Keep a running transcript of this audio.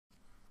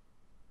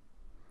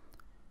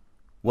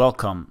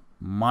Welcome,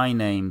 my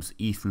name's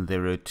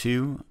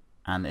Ethan02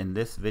 and in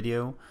this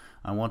video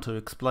I want to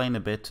explain a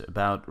bit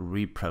about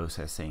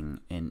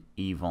reprocessing in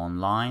EVE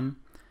Online,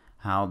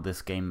 how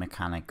this game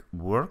mechanic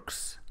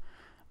works,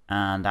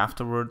 and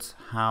afterwards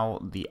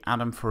how the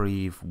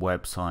A4E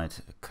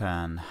website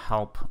can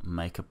help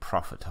make a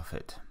profit of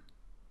it.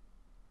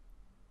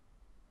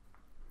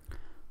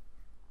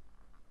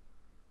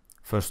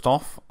 First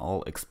off,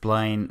 I'll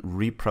explain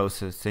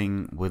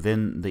reprocessing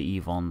within the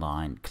EVE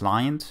Online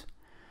client,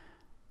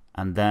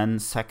 and then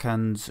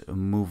second,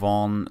 move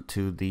on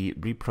to the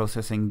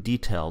reprocessing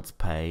details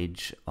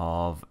page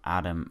of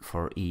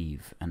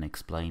A4E and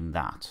explain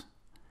that.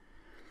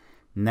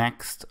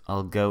 Next,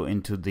 I'll go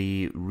into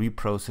the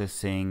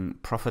reprocessing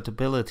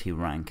profitability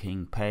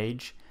ranking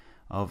page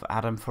of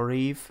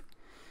A4E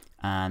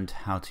and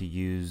how to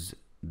use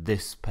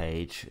this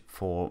page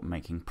for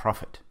making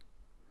profit.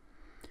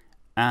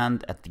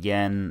 And at the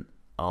end,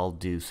 I'll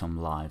do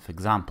some live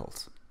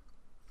examples.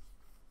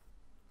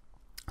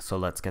 So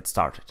let's get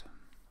started.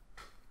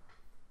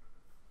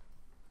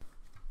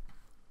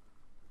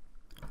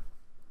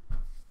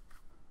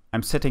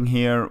 I'm sitting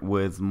here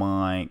with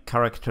my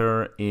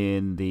character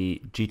in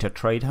the Jita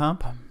Trade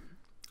Hub,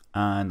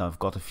 and I've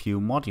got a few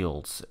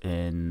modules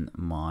in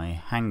my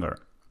hangar.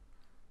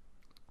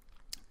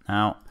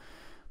 Now,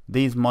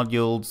 these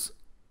modules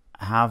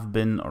have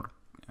been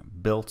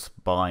built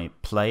by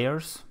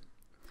players,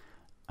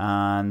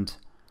 and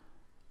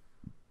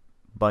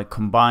by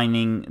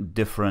combining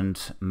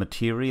different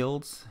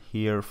materials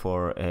here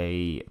for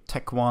a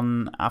Tech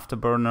 1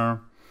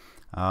 afterburner,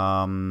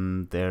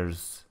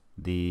 there's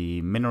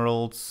the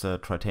minerals,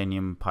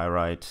 tritanium,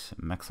 pyrite,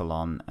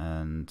 mexalon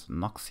and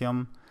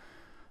noxium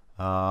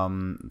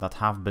that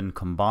have been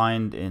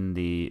combined in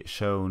the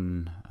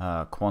shown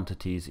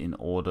quantities in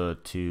order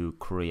to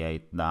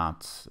create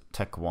that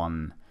Tech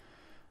 1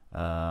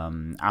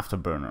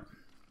 afterburner.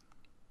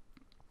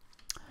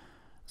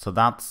 So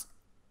that's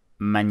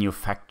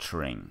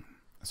manufacturing.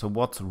 So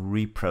what's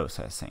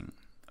reprocessing?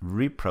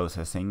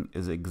 Reprocessing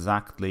is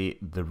exactly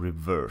the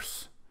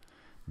reverse.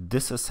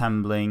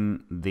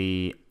 Disassembling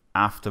the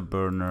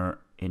afterburner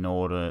in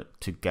order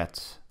to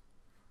get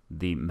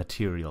the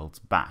materials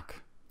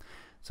back.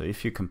 So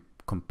if you can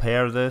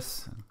compare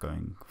this,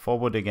 going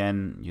forward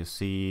again, you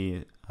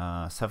see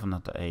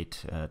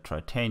 708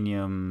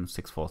 tritanium,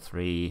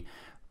 643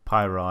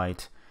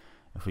 pyrite.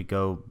 If we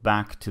go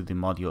back to the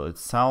module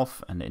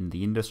itself and in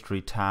the industry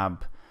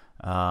tab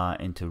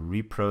into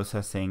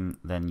reprocessing,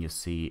 then you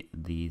see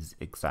these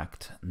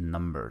exact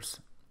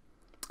numbers.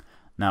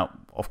 Now,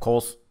 of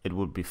course, it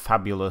would be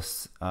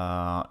fabulous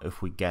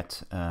if we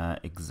get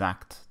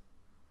exact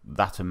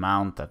that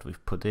amount that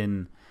we've put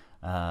in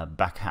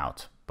back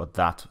out, but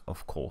that,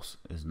 of course,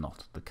 is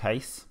not the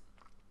case.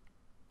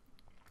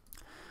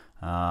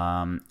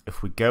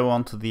 If we go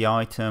onto the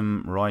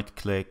item,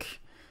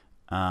 right-click,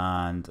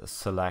 and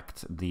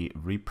select the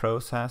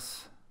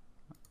reprocess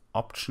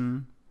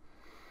option,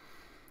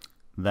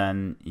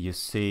 then you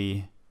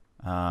see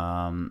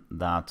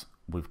that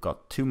we've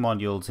got two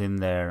modules in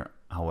there.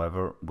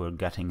 However, we're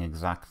getting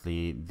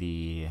exactly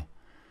the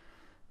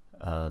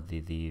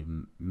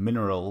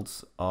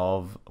minerals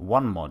of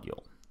one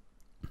module.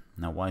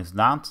 Now, why is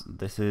that?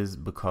 This is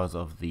because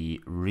of the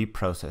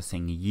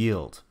reprocessing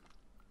yield.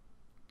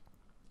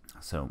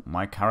 So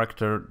my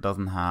character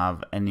doesn't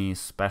have any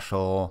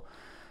special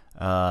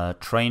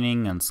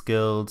training and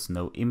skills,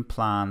 no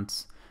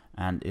implants,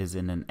 and is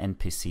in an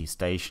NPC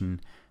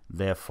station.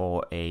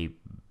 Therefore,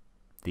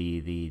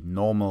 the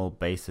normal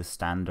basis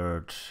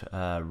standard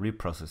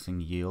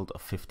reprocessing yield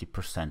of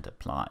 50%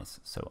 applies.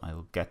 So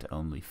I'll get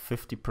only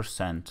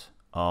 50%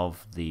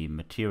 of the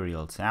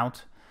materials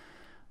out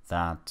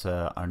that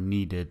are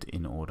needed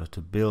in order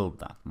to build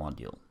that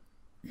module.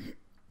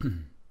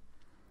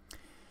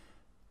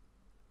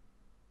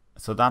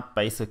 So that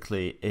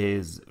basically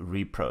is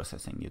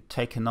reprocessing. You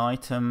take an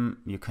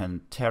item, you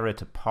can tear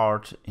it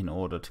apart in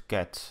order to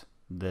get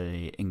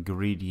the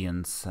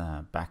ingredients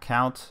back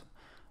out.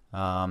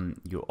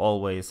 You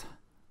always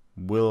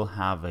will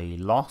have a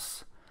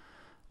loss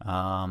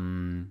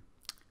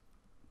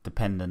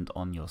dependent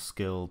on your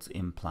skills,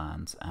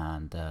 implants,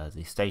 and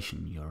the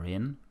station you're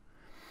in.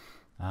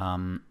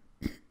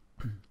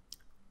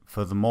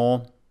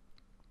 Furthermore,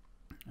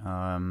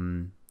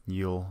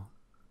 you'll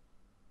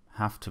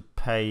have to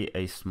pay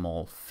a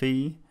small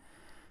fee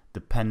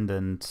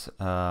dependent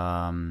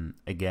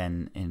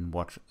again in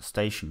what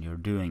station you're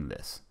doing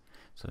this.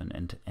 So in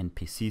an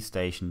NPC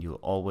station, you'll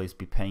always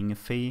be paying a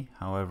fee.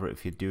 However,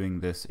 if you're doing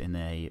this in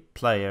a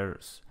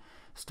player's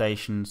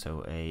station,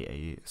 so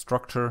a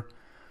structure,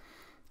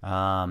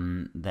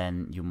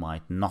 then you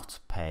might not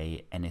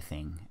pay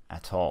anything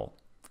at all.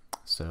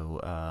 So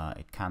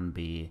it can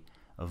be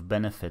of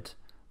benefit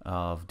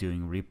of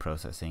doing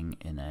reprocessing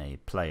in a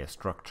player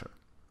structure.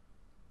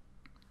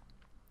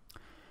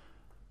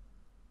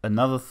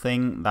 Another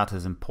thing that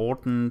is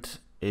important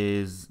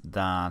is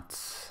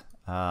that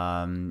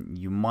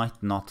you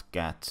might not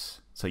get,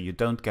 so you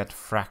don't get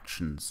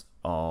fractions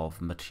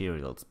of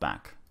materials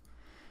back.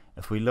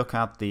 If we look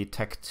at the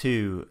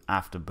Tech2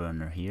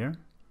 afterburner here,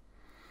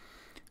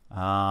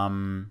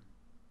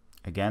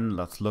 again,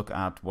 let's look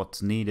at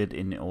what's needed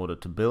in order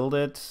to build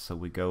it. So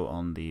we go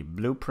on the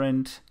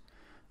blueprint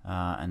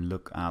and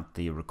look at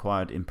the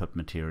required input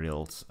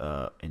materials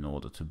in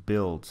order to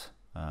build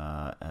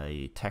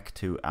a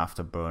Tech2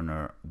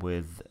 afterburner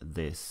with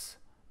this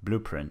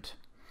blueprint.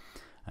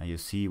 You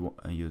see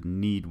you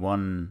need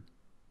one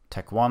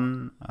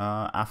Tech1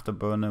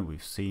 afterburner.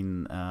 We've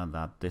seen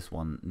that this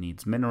one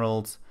needs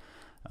minerals.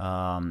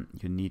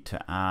 You need to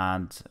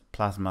add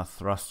plasma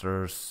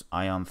thrusters,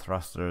 ion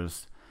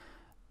thrusters,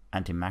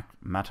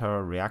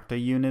 antimatter reactor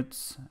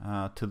units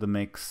to the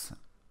mix,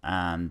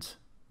 and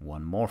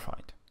one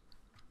morphite.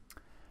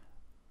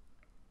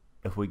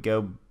 If we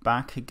go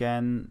back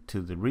again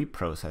to the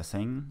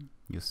reprocessing,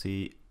 you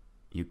see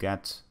you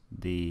get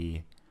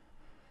the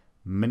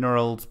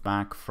minerals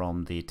back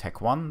from the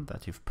Tech1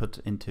 that you've put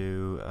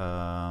into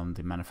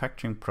the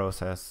manufacturing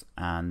process,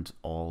 and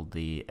all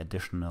the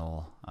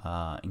additional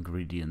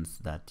ingredients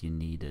that you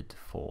needed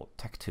for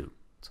Tech2.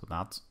 So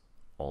that's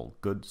all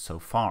good so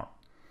far.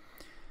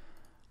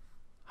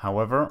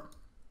 However,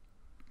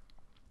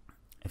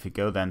 if you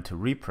go then to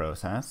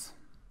reprocess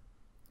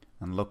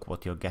and look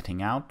what you're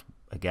getting out,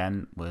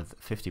 again with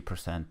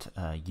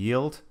 50%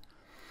 yield,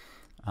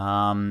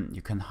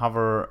 you can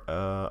hover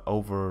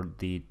over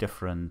the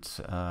different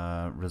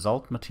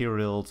result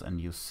materials and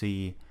you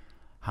see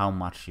how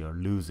much you're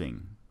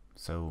losing.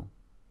 So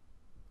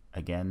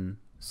again,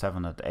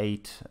 7 at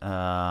 8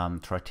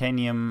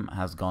 titanium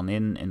has gone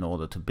in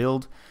order to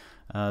build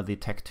the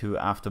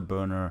Tech2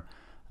 afterburner.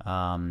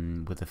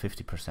 With a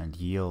 50%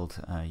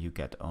 yield, you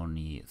get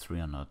only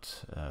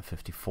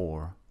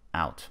 354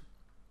 out.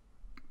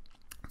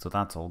 So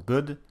that's all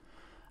good.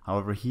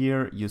 However,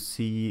 here you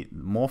see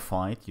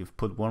morphite. You've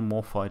put one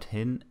morphite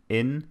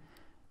in.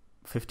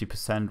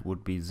 50%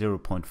 would be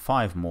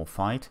 0.5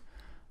 morphite.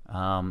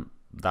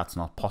 That's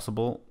not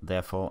possible.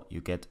 Therefore, you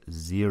get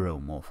 0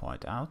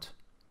 morphite out.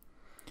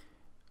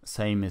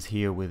 Same is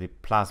here with the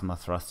plasma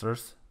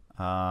thrusters.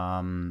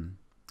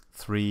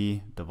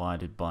 3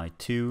 divided by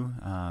 2,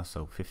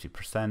 so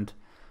 50%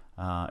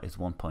 is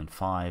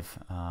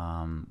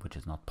 1.5, which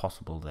is not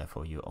possible.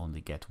 Therefore, you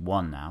only get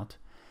 1 out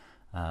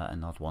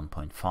and not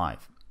 1.5.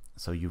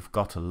 So you've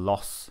got a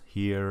loss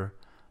here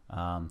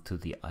to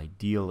the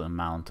ideal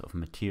amount of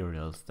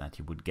materials that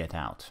you would get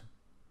out.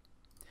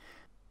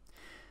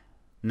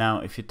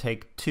 Now, if you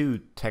take 2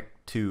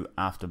 Tech2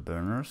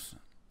 afterburners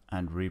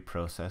and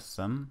reprocess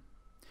them,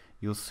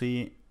 you'll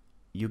see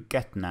you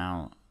get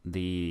now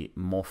the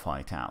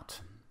morphite out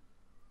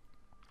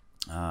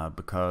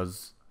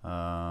because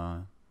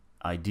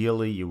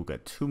ideally you will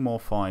get 2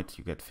 morphite,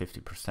 you get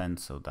 50%,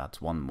 so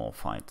that's 1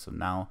 morphite. So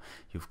now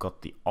you've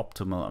got the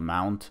optimal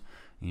amount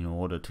in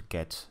order to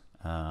get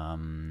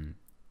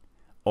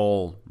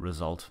all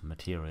result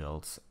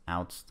materials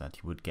out that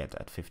you would get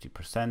at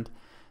 50%.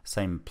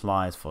 Same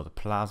applies for the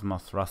plasma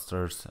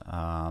thrusters.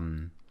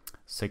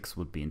 6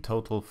 would be in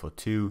total for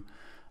 2,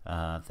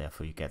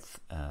 therefore you get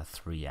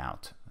 3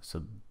 out.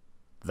 So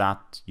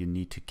that you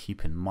need to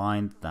keep in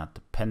mind, that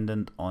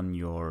dependent on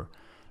your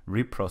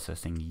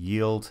reprocessing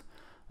yield,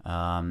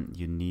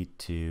 you need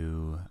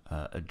to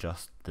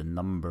adjust the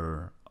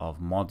number of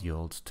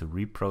modules to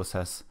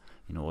reprocess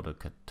in order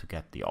to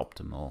get the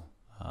optimal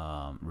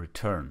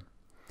return.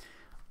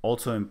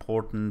 Also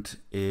important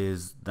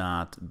is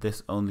that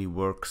this only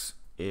works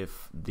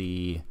if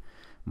the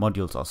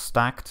modules are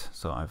stacked.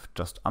 So I've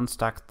just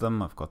unstacked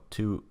them. I've got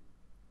 2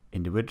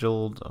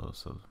 individuals,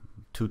 so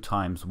 2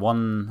 times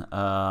 1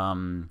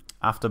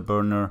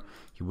 afterburner.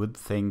 You would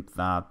think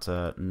that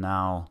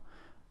now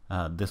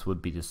this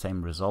would be the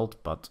same result,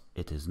 but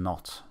it is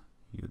not.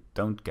 You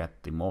don't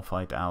get the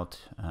morphite out,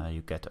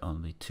 you get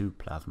only 2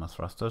 plasma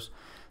thrusters,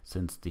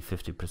 since the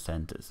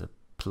 50% is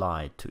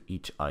applied to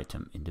each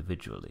item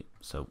individually.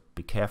 So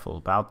be careful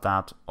about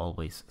that.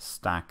 Always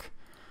stack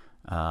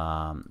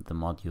the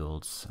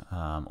modules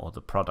or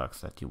the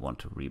products that you want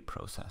to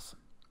reprocess.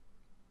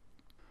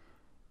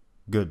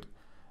 Good.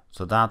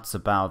 So that's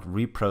about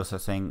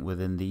reprocessing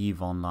within the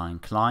EVE Online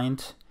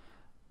client.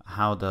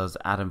 How does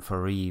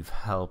Adam4Eve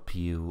help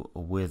you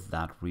with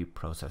that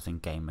reprocessing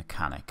game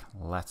mechanic?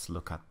 Let's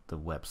look at the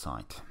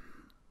website.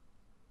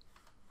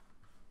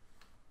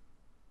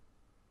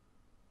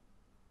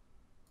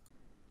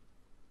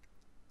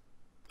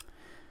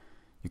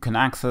 You can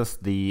access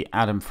the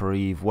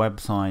Adam4Eve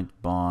website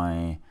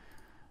by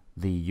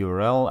the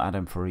URL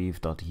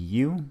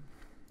adam4eve.eu.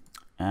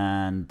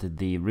 And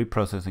the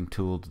reprocessing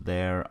tools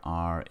there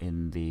are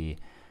in the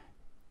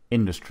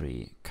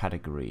industry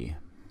category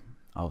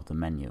of the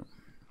menu.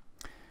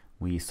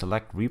 We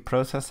select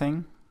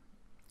reprocessing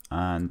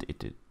and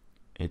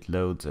it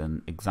loads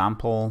an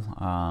example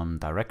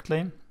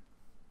directly.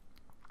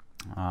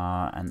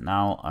 And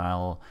now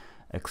I'll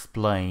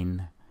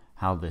explain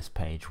how this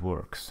page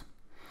works.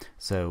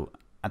 So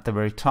at the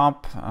very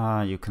top,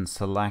 you can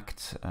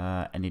select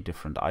any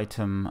different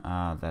item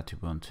that you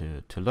want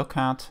to look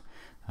at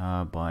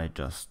by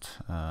just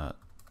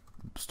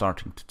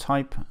starting to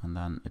type, and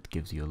then it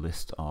gives you a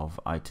list of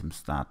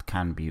items that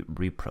can be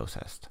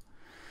reprocessed.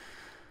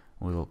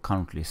 We will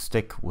currently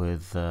stick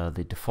with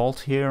the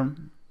default here.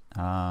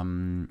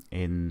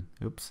 In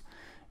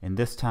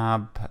this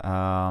tab,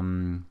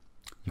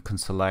 you can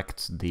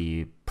select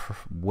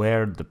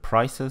where the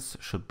prices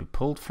should be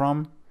pulled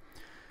from.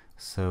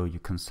 So you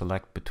can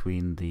select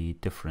between the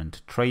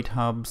different trade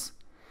hubs.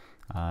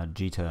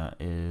 Jita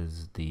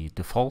is the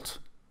default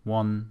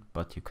one,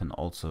 but you can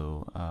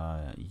also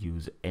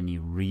use any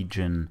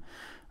region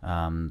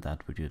that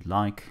you'd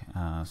like.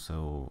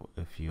 So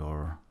if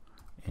you're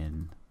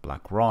in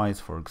black rice,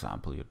 for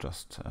example, you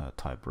just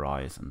type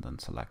rice and then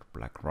select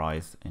black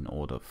rice in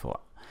order for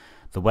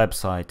the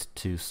website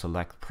to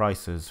select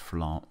prices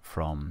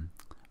from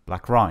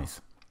black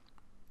rice.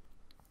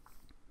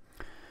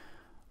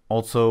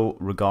 Also,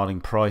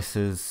 regarding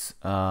prices,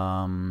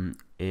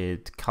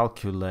 it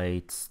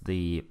calculates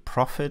the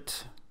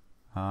profit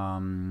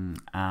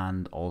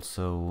and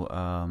also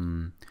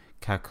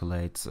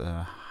calculates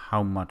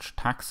how much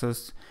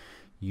taxes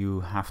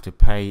you have to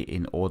pay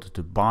in order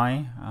to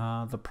buy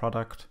the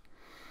product.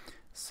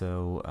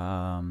 So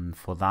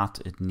for that,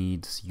 it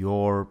needs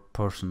your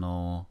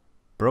personal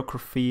broker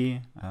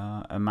fee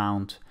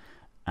amount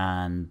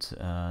and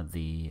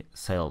the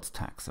sales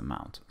tax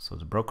amount. So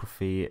the broker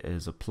fee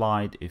is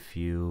applied if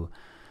you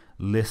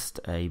list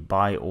a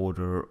buy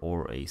order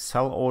or a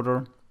sell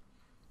order,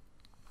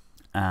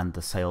 and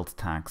the sales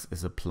tax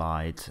is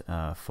applied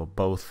for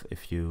both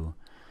if you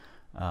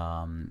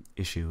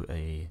issue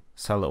a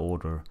sell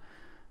order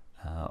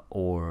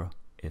or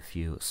if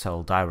you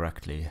sell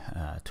directly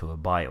to a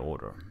buy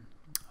order.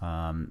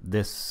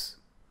 This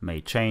may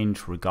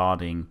change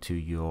regarding to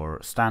your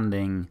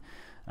standing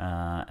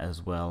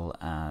as well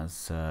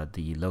as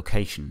the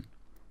location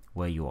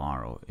where you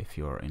are, or if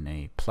you're in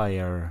a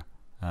player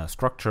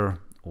structure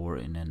or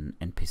in an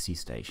NPC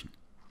station.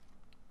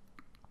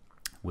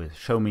 With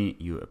Show Me,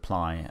 you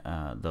apply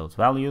those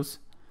values,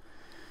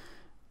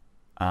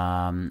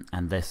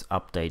 and this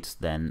updates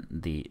then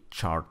the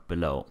chart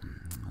below.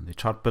 The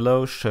chart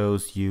below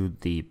shows you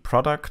the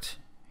product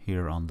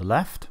here on the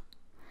left.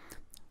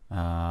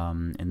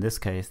 In this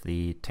case,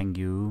 the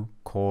Tengu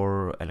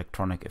Core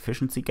Electronic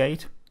Efficiency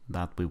Gate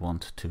that we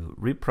want to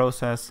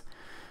reprocess.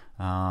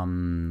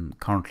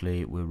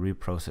 Currently, we're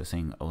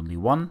reprocessing only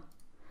one.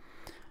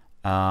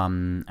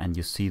 And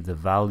you see the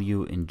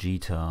value in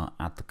Jita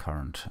at the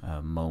current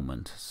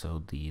moment.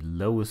 So the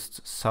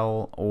lowest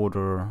sell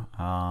order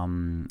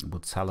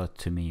would sell it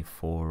to me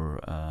for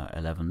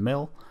 11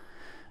 mil,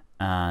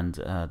 and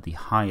the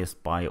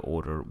highest buy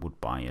order would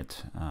buy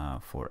it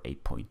for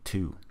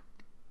 8.2,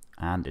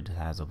 and it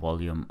has a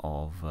volume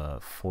of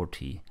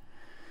 40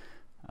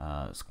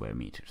 square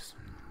meters,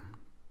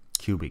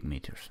 cubic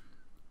meters.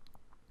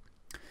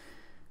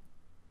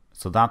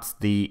 So that's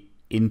the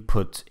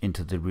input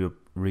into the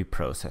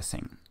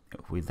reprocessing.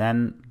 If we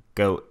then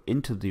go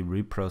into the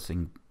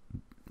reprocessing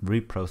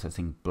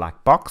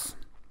black box,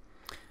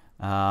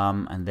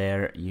 and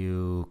there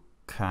you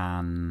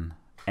can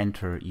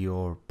enter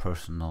your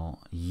personal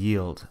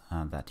yield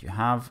that you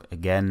have.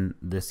 Again,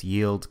 this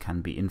yield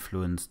can be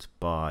influenced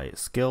by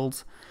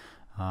skills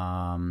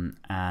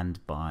and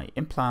by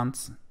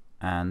implants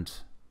and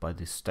by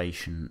the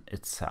station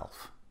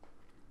itself.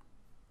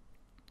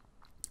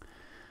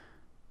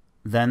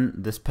 Then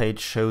this page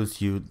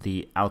shows you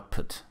the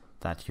output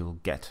that you'll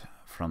get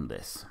from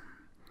this.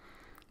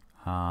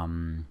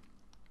 In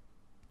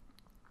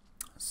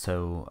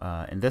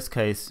this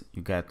case,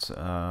 you get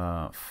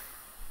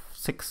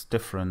 6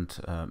 different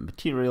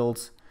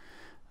materials.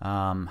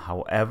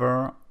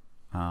 However,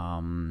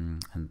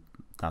 and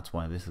that's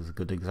why this is a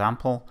good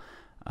example,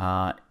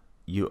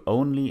 you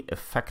only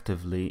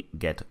effectively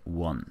get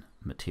 1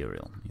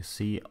 material. You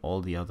see,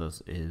 all the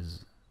others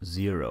is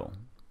 0.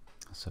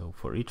 So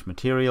for each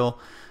material,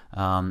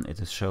 it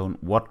is shown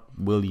what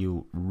will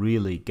you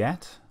really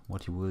get,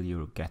 what will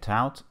you get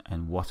out,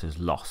 and what is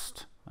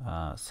lost,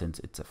 since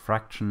it's a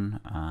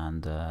fraction,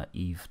 and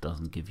Eve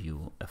doesn't give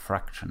you a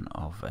fraction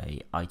of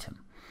a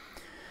item.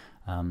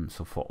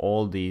 So for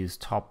all these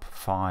top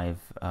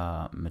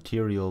 5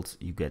 materials,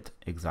 you get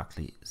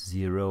exactly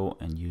 0,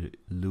 and you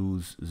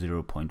lose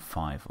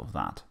 0.5 of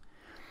that,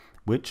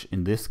 which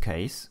in this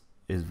case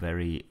is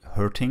very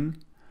hurting,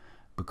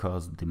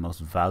 because the most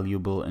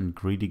valuable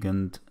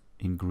ingredient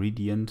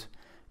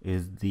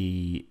is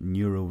the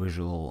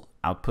neurovisual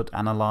output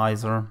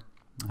analyzer,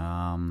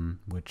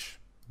 which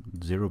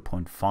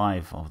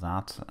 0.5 of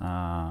that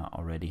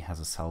already has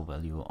a sell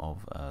value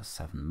of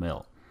 7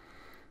 mil.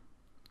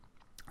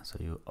 So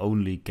you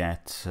only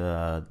get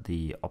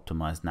the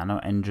optimized nano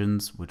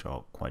engines, which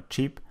are quite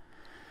cheap,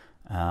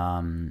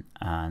 and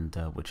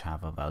which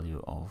have a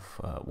value of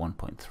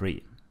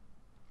 1.3.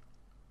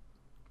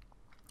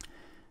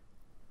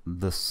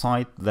 The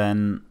site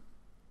then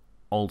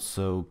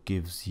also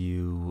gives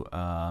you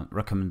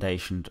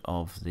recommendation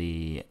of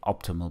the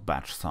optimal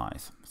batch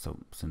size. So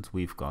since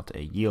we've got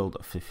a yield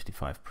of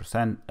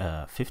 50%,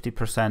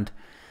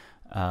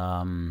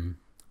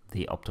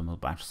 the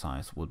optimal batch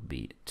size would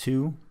be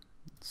 2.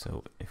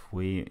 So if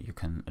you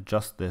can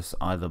adjust this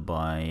either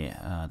by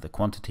the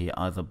quantity,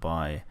 either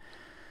by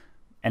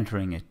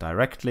entering it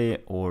directly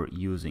or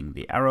using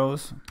the arrow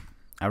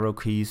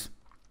keys.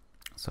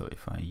 So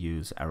if I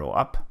use arrow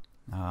up,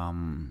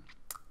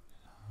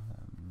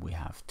 we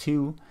have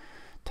 2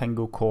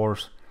 Tango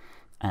cores,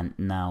 and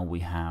now we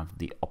have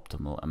the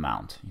optimal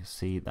amount. You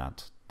see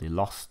that the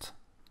lost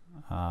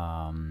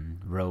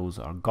rows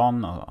are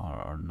gone,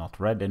 are not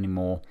red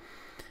anymore,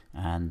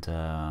 and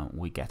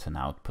we get an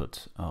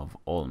output of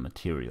all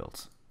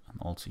materials. And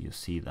also you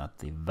see that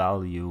the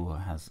value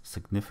has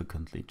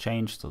significantly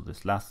changed. So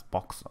this last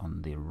box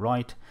on the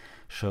right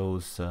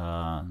shows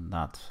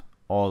that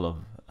all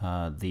of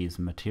these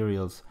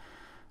materials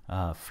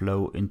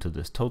flow into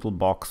this total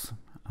box.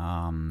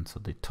 So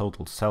the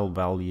total sell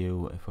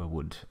value, if I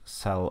would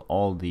sell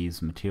all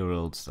these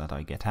materials that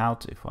I get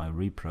out, if I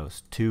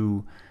repros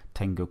 2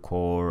 Tango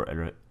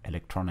core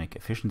electronic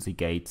efficiency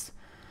gates,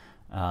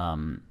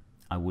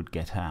 I would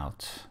get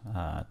out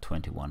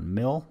 21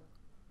 mil,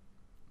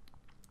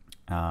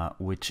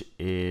 which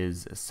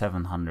is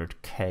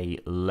 700k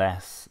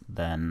less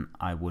than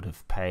I would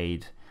have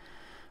paid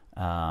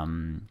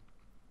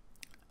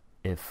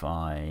if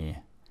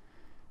I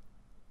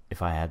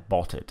had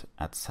bought it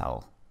at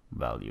sell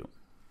value.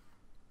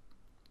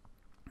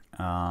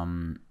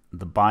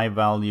 The buy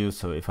value,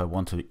 so if I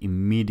want to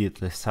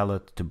immediately sell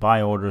it to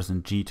buy orders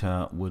in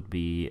Jita, would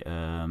be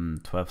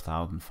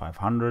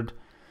 12,500,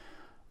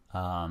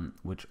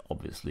 which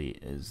obviously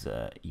is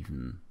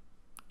even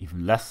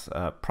less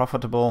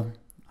profitable.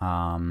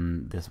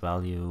 This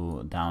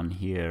value down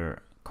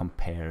here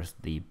compares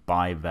the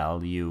buy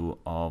value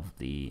of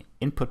the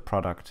input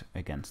product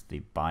against the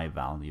buy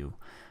value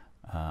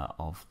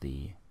of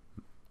the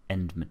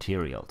end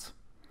materials.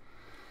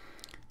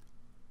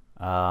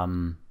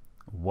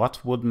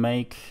 What would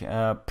make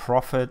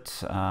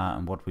profit,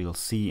 and what we'll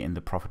see in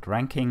the profit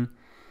ranking,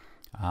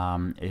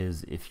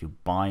 is if you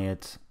buy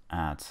it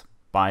at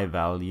buy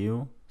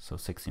value, so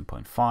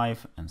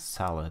 16.5, and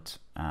sell it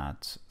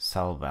at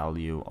sell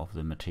value of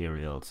the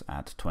materials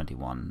at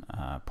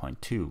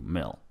 21.2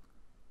 mil.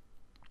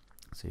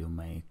 So you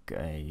make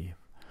a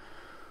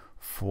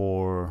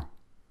 4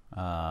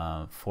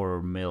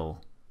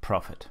 mil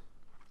profit.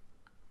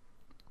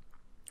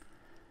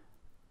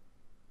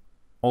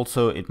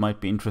 Also, it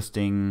might be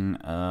interesting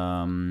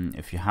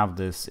if you have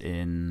this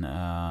in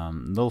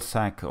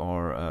nullsec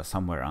or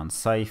somewhere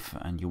unsafe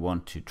and you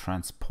want to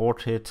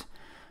transport it,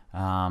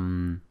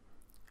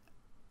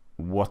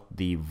 what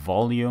the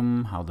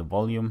volume, how the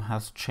volume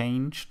has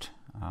changed.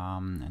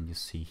 And you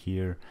see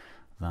here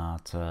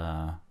that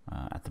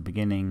at the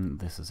beginning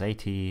this is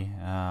 80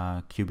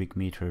 cubic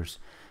meters,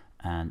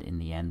 and in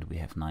the end we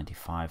have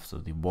 95. So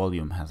the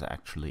volume has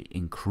actually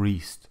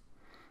increased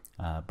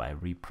by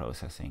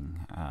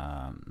reprocessing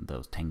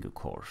those Tango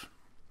cores.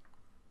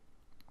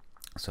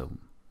 So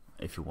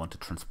if you want to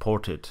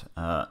transport it,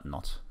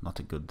 not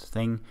a good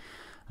thing.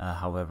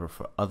 However,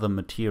 for other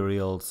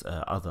materials,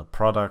 other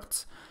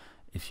products,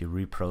 if you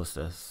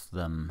reprocess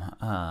them,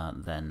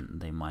 then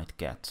they might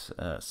get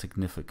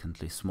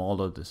significantly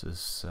smaller. This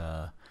is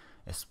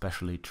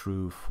especially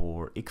true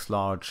for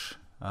X-large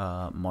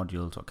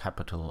modules or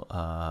capital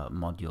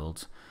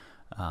modules,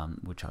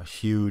 which are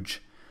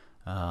huge.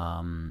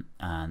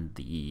 And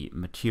the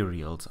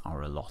materials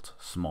are a lot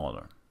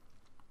smaller.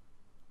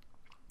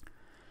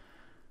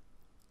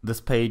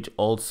 This page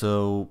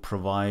also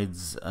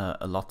provides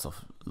lots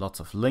of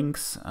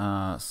links.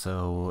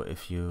 So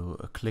if you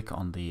click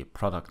on the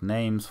product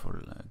names,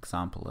 for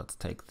example, let's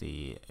take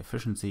the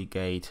efficiency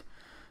gate,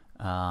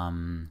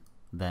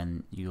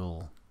 then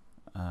you'll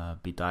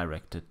be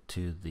directed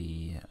to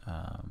the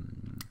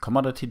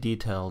commodity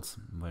details,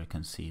 where you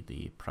can see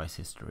the price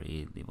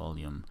history, the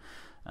volume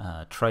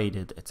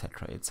traded,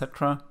 etc.,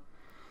 etc.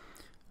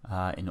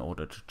 In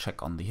order to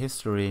check on the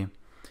history,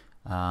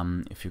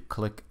 if you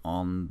click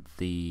on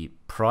the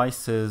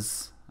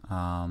prices,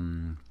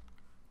 for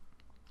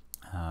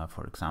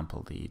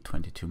example the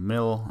 22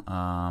 mil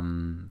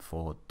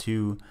for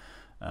 2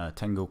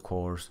 Tango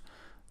cores,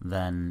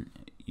 then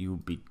you'll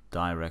be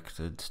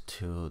directed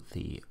to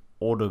the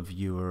order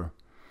viewer,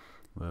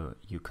 where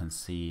you can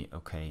see,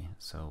 okay,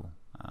 so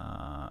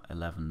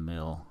 11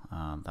 mil,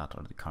 that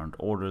are the current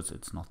orders.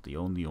 It's not the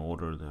only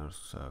order,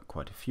 there's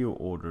quite a few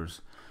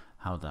orders.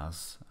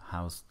 How's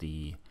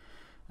the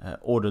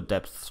order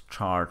depth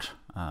chart,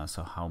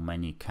 so how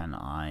many can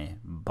I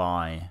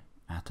buy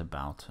at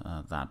about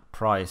that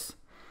price,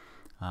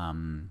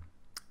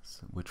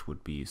 which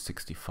would be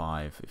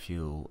 65 if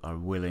you are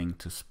willing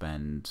to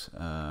spend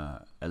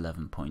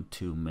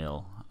 11.2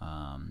 mil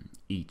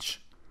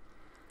each,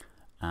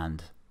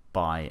 and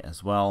buy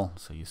as well.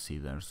 So you see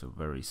there's a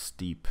very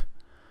steep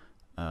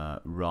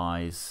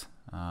rise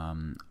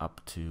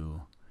up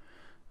to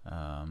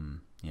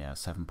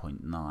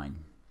 7.9.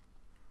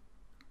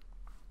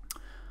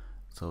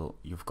 So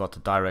you've got a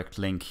direct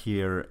link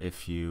here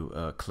if you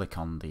click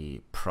on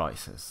the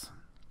prices.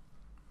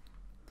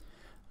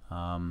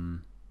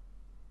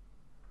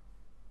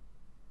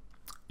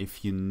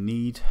 If you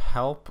need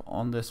help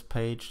on this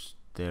page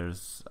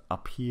there's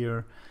up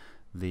here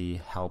the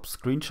help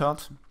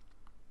screenshot.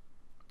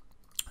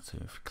 So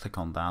if you click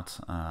on that,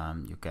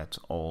 you get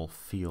all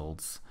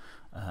fields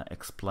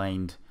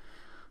explained.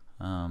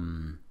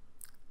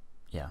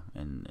 Yeah,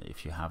 and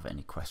if you have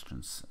any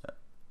questions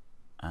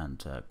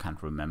and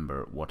can't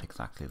remember what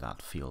exactly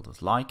that field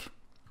is like,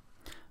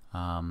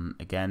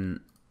 again,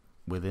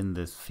 within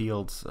these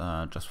fields,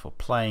 just for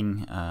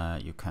playing,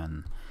 you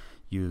can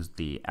use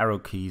the arrow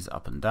keys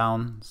up and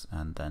down,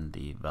 and then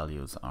the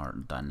values are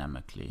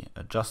dynamically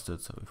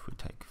adjusted. So if we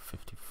take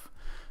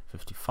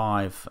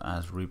 55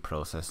 as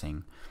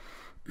reprocessing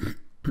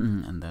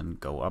and then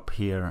go up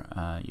here,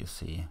 you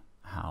see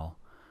how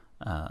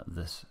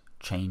this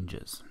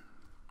changes.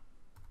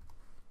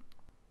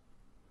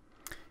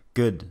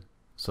 Good.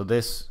 So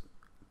this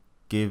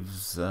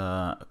gives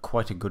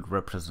quite a good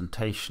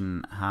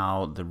representation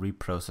how the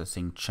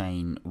reprocessing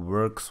chain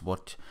works,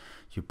 what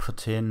you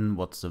put in,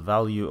 what's the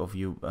value of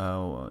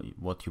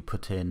what you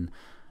put in,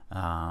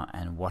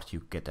 and what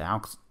you get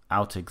out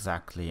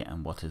exactly,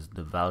 and what is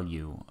the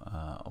value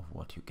of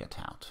what you get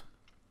out.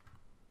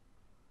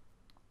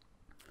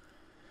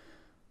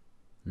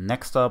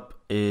 Next up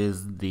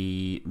is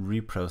the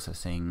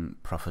reprocessing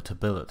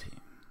profitability.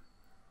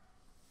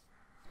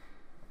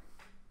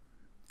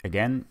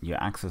 Again, you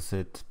access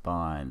it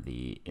by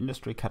the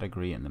industry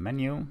category in the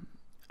menu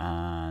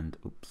and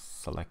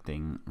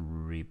selecting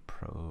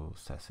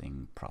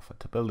reprocessing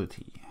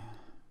profitability.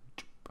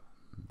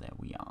 There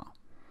we are.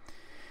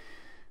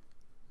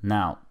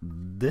 Now,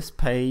 this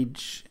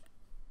page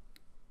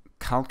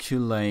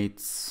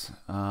calculates,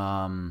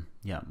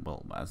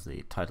 well, as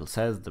the title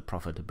says, the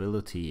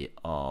profitability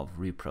of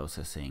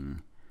reprocessing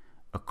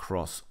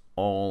across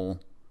all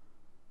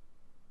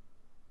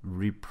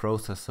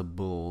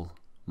reprocessable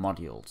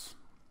modules,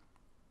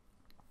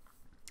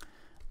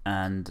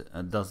 and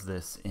does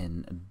this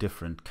in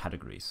different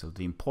categories. So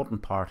the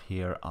important part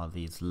here are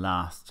these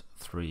last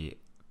three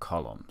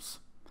columns,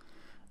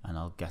 and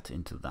I'll get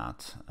into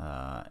that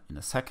in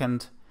a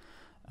second.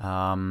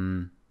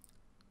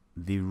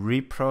 The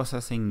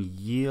reprocessing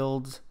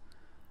yield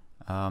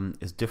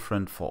is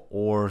different for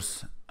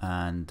ores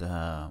and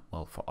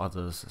well, for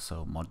others,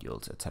 so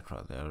modules,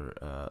 etc. There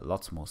are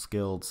lots more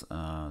skills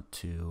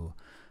to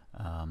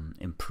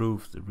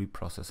improve the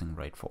reprocessing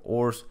rate for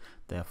ores.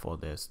 Therefore,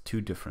 there's two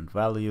different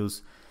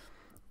values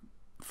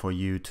for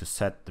you to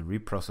set the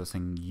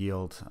reprocessing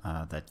yield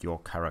that your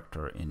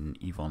character in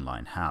EVE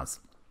Online has.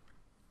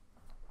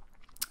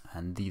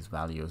 And these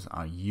values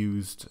are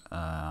used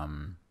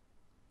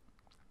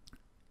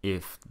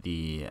if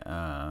the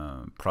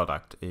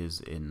product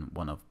is in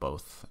one of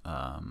both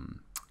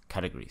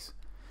categories.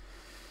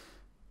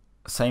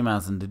 Same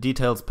as in the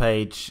details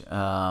page,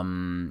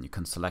 you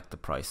can select the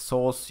price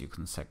source, you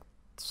can set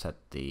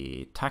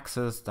the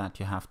taxes that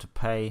you have to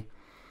pay,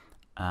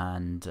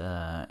 and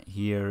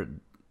here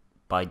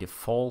by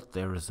default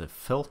there is a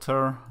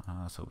filter.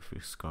 So if we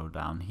scroll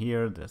down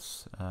here,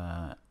 there's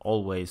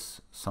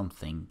always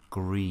something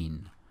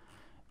green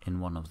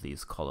in one of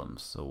these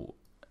columns. So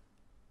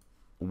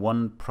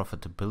one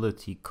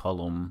profitability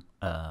column,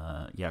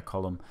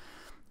 column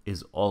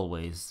is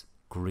always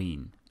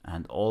green,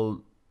 and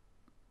all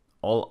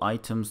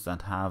items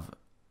that have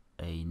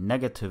a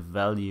negative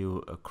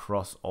value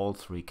across all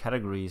three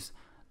categories,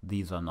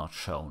 these are not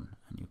shown,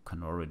 and you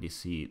can already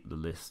see the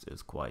list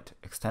is quite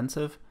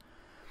extensive.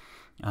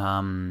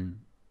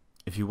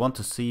 If you want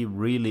to see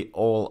really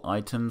all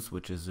items,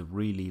 which is a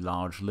really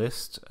large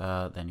list,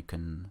 then you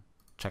can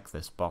check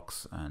this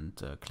box and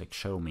click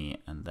show me,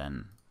 and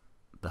then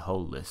the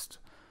whole list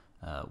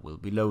will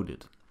be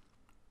loaded.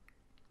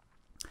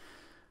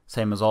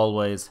 Same as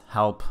always,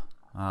 help.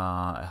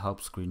 A help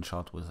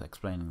screenshot with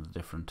explaining the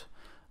different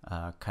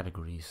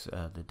categories,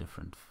 the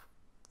different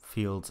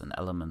fields and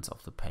elements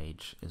of the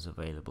page is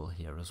available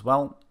here as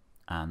well,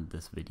 and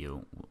this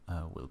video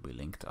will be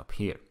linked up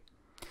here.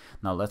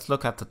 Now let's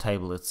look at the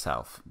table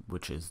itself,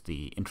 which is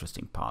the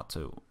interesting part.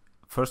 So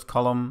first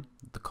column,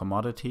 the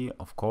commodity,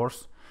 of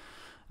course,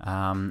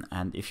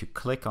 and if you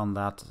click on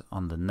that,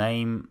 on the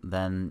name,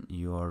 then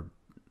you're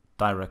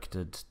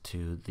directed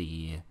to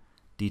the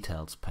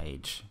details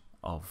page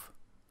of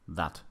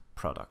that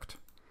product.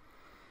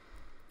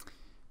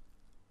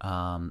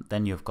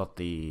 Then you've got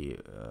the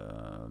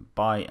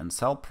buy and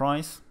sell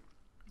price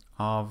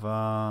of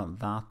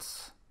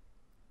that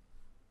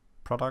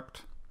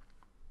product.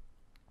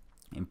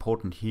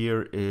 Important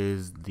here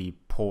is the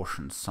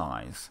portion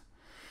size.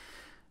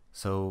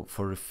 So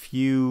for a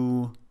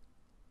few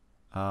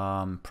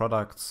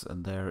products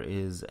there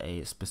is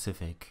a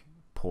specific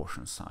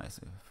portion size.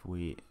 If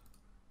we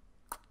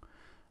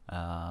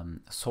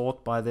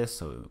sort by this,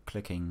 so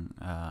clicking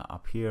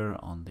up here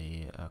on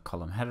the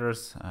column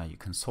headers, you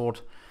can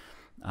sort.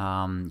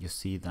 You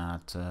see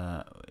that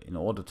in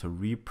order to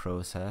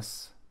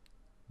reprocess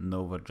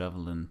Nova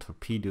Javelin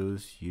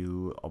torpedoes,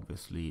 you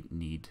obviously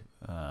need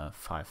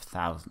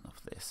 5,000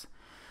 of this.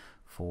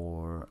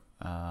 For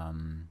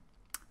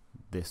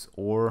this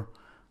ore,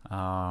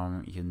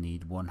 you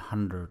need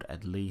 100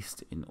 at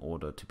least in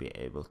order to be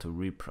able to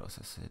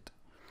reprocess it.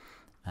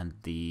 and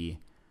the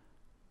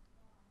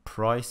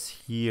price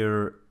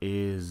here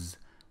is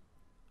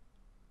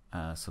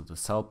so the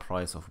sell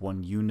price of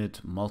 1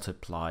 unit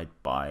multiplied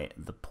by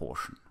the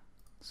portion.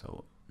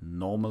 So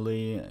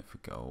normally, if we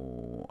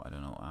go, I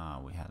don't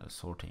know, we had a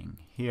sorting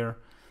here.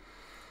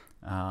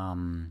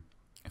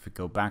 If we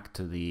go back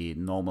to the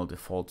normal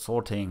default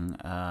sorting,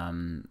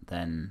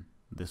 then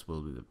this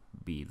will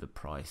be the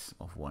price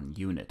of 1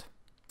 unit.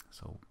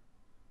 So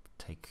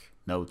take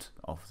note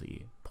of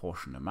the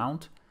portion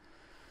amount.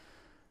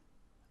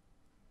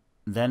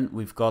 Then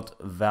we've got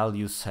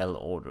value sell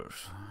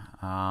orders.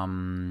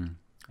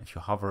 If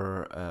you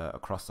hover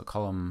across the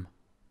column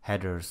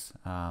headers,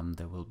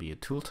 there will be a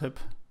tooltip,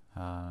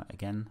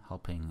 again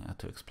helping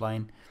to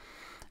explain.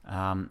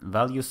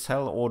 Value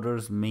sell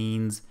orders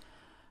means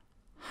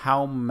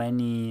how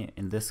many,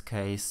 in this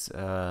case,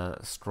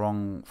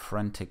 strong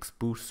Frentix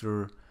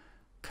booster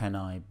can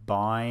I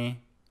buy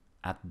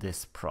at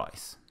this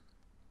price,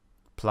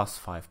 plus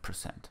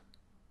 5%.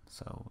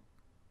 So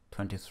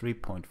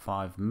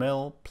 23.5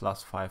 mil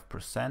plus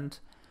 5%,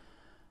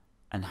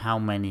 and how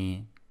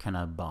many can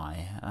I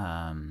buy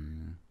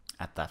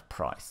at that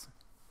price?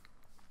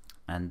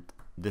 And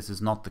this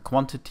is not the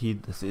quantity,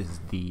 this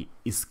is the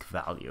ISK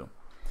value,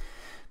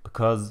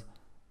 because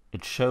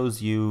it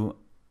shows you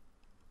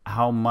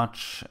how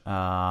much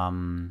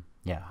ISK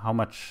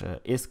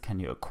can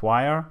you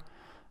acquire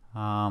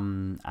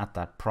at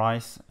that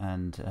price,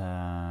 and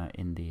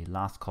in the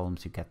last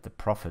columns you get the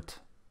profit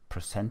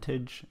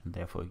percentage, and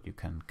therefore you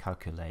can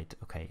calculate,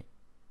 okay,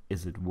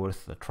 is it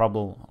worth the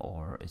trouble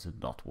or is it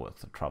not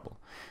worth the trouble?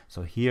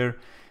 So here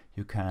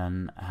you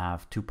can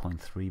have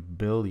 2.3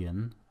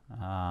 billion,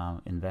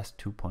 invest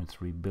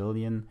 2.3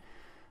 billion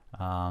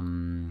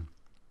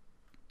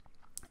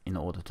in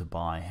order to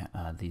buy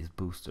these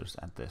boosters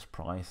at this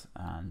price,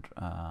 and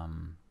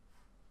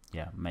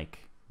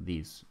make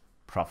these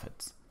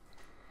profits.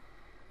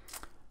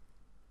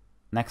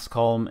 Next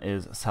column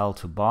is sell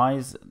to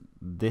buys.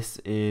 This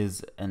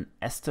is an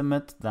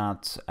estimate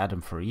that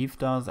A4E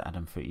does.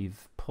 A4E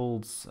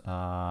pulls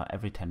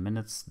every 10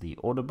 minutes the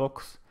order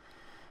books,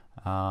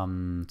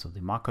 so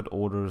the market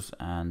orders,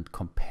 and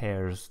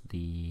compares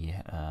the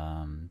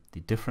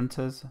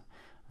differences.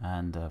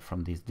 And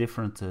from these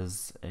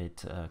differences,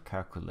 it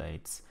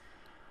calculates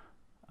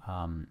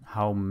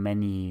how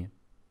many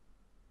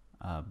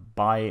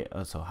buy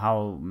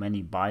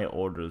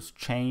orders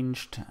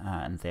changed,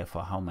 and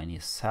therefore how many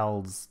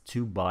sells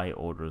to buy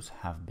orders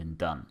have been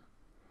done.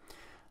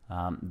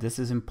 This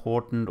is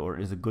important, or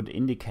is a good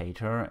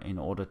indicator, in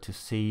order to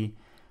see,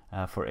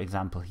 for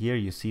example, here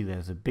you see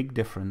there's a big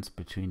difference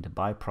between the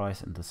buy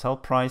price and the sell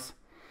price.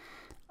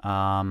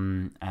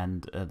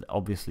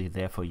 Obviously,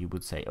 therefore, you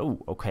would say, oh,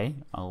 okay,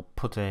 I'll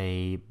put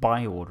a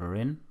buy order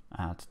in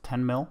at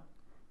 10 mil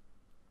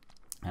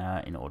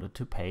in order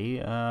to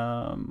pay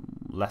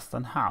less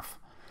than half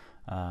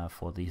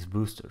for these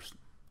boosters.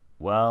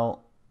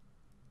 Well,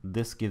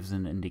 this gives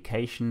an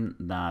indication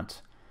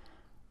that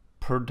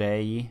per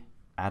day,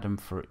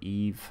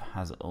 A4E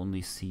has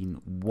only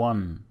seen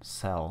 1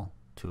 sell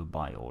to a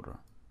buy order.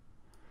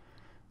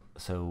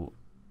 So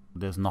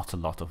there's not a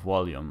lot of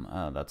volume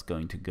that's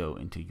going to go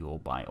into your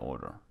buy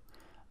order.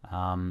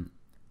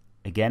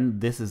 Again,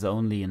 this is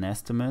only an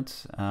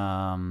estimate.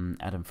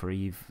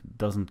 A4E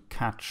doesn't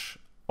catch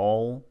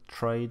all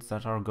trades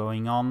that are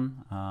going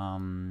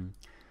on,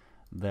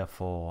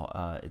 therefore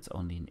it's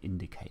only an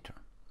indicator.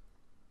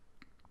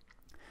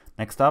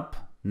 Next up,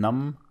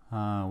 num,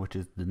 which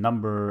is the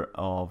number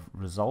of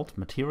result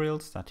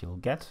materials that you'll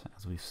get,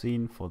 as we've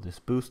seen for this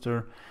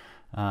booster.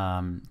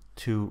 2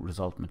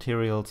 result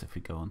materials. If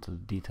we go into the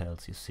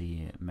details, you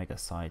see mega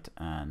site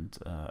and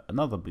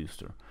another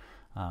booster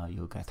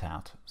you'll get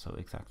out. So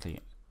exactly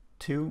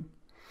 2,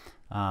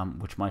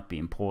 which might be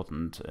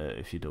important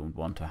if you don't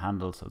want to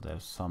handle. So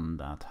there's some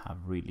that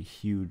have really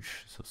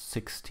huge, so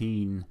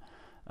 16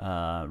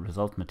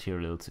 result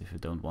materials. If you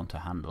don't want to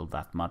handle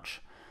that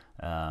much,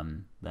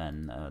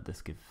 then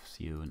this gives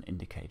you an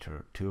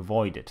indicator to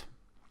avoid it.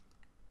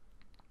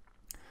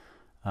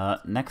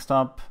 Next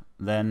up,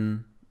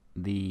 then,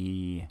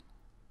 the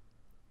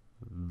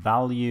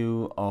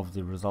value of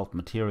the result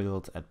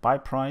materials at buy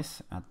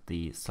price at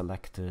the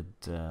selected,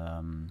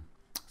 and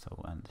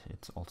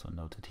it's also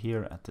noted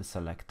here, at the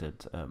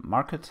selected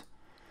market,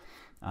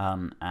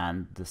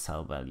 and the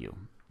sell value.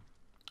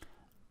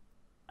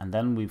 And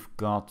then we've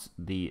got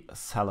the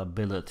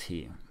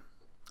sellability,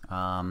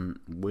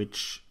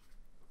 which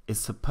is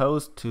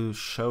supposed to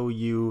show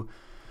you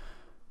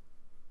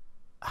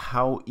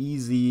how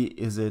easy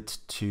is it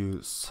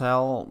to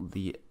sell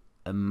the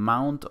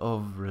amount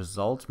of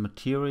result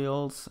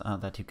materials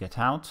that you get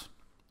out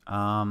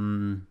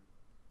for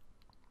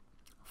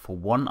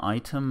one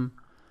item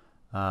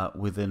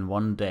within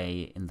 1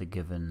 day in the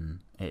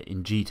given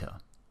in JITA.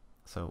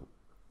 So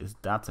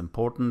that's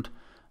important.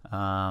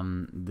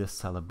 This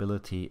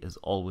sellability is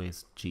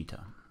always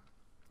JITA,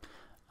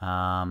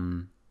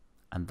 and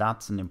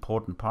that's an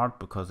important part,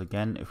 because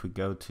again, if we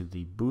go to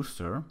the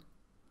booster,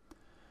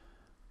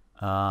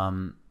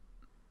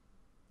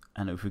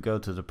 And if we go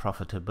to the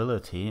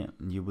profitability,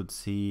 you would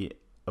see,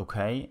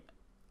 okay,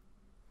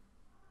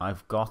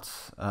 I've got,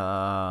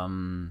 I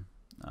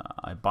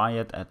buy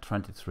it at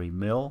 23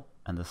 mil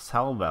and the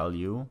sell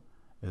value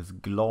is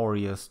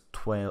glorious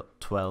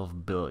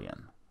 12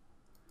 billion.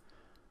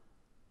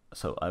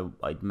 So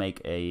I'd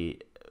make a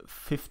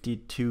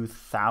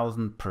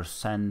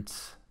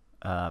 52,000%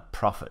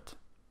 profit.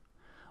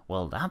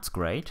 Well, that's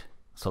great.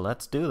 So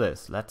let's do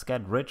this. Let's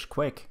get rich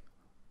quick.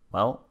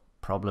 Well,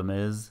 problem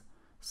is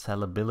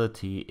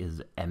sellability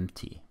is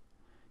empty.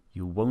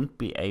 You won't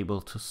be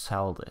able to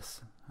sell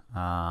this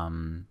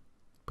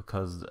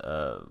because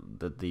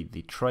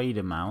the trade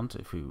amount,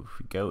 if we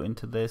go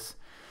into this,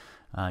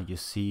 you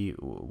see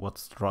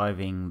what's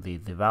driving the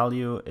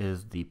value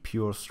is the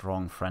pure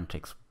strong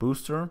frantics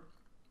booster,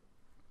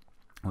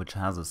 which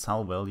has a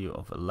sell value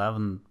of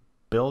 11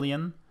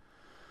 billion.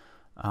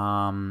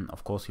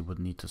 Of course, you would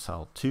need to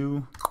sell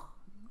 2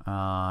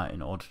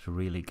 in order to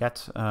really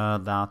get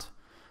that,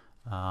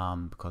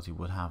 because you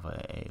would have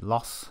a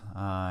loss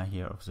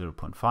here of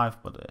 0.5,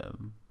 but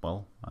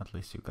well, at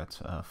least you get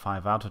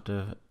 5 out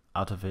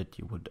of it.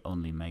 You would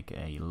only make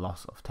a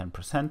loss of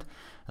 10%.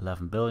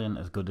 11 billion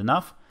is good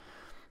enough.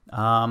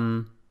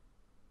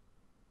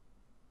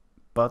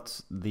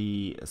 But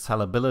the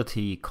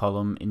sellability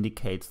column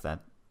indicates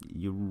that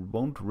you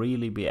won't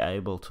really be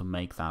able to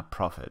make that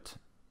profit,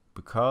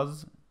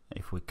 because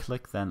if we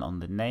click then on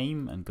the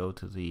name and go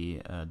to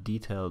the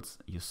details,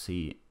 you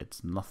see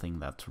it's nothing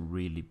that's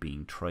really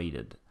being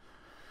traded,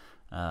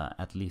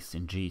 at least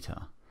in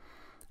Jita.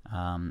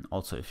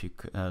 Also, if you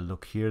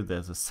look here,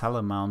 there's a sell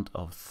amount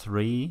of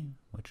 3,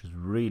 which is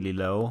really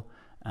low,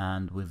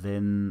 and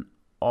within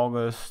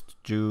August,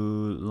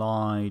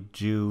 July,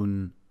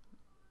 June,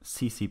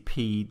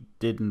 CCP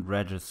didn't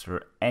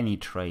register any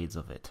trades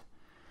of it.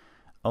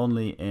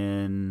 Only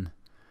in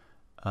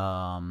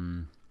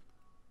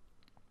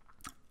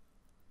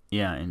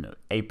in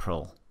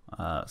April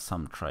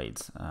some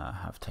trades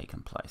have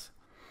taken place.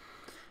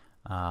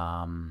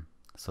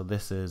 So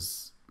this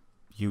is,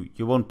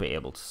 you won't be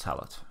able to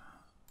sell it,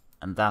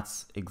 and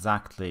that's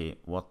exactly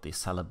what the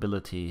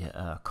sellability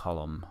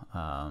column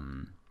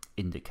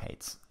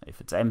indicates. If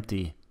it's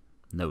empty,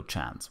 no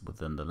chance.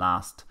 Within the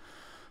last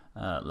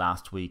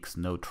weeks,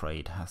 no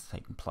trade has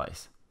taken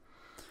place.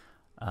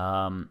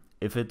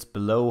 If it's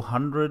below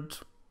 100,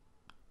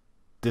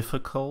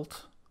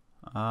 difficult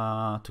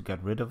to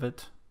get rid of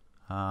it.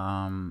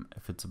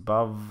 If it's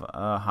above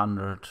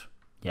 100,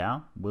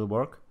 yeah, will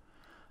work.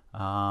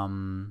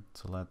 So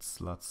let's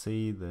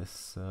see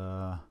this.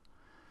 Oh,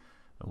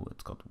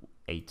 it's got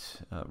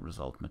 8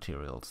 result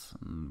materials.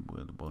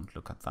 We won't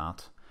look at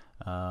that.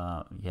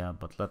 Yeah,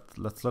 but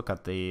let's look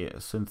at the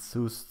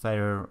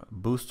Synthusther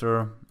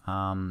booster.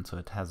 So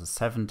it has a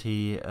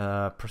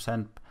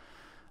 70%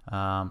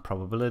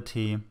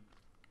 probability.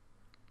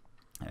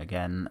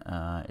 Again,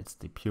 it's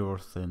the pure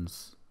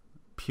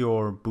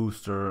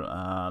booster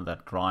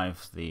that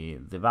drives the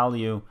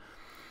value.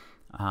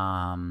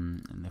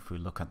 And if we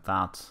look at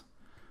that,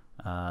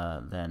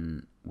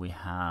 then we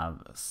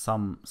have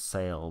some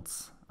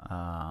sales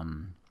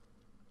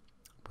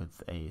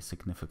with a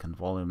significant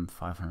volume,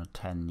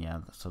 510.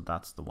 Yeah, so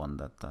that's the one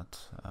that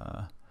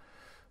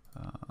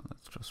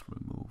let's just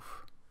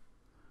remove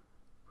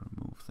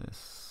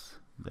this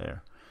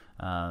there.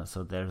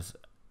 So there's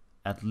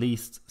at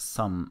least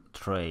some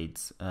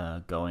trades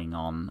going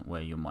on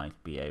where you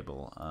might be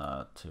able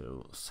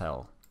to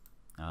sell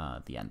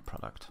the end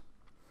product.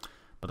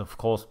 But of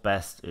course,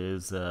 best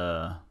is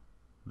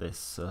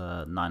this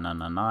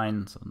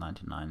 9999, so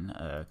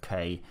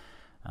 99k.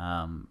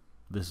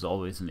 This is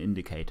always an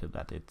indicator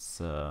that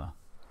it's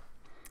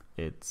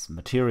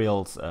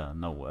materials,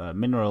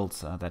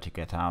 minerals that you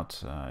get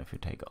out. If you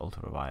take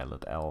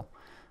ultraviolet L,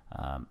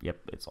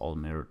 yep, it's all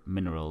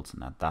minerals,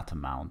 and at that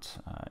amount,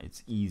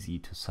 it's easy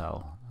to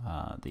sell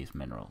these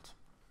minerals.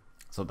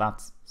 So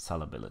that's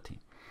sellability.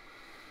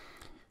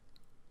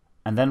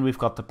 And then we've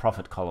got the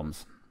profit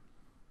columns.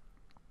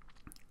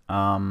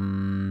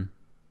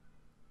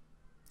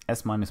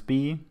 S minus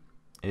B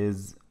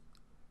is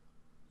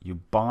you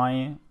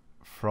buy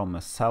from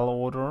a sell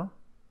order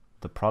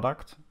the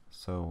product.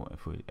 So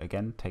if we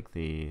again take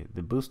the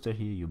booster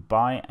here, you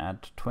buy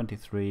at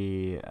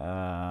 23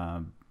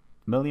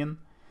 million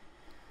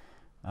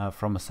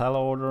from a sell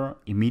order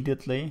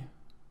immediately,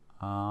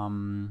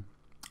 and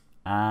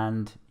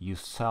you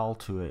sell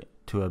to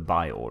a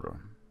buy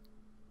order.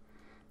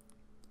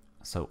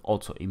 So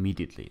also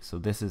immediately. So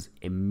this is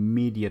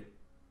immediate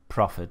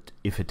profit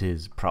if it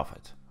is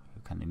profit.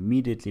 You can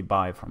immediately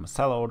buy from a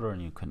sell order,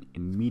 and you can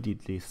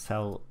immediately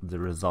sell the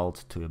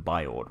result to a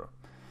buy order.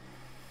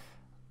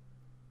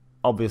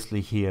 Obviously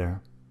here,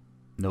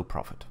 no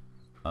profit.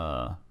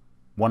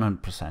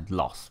 100%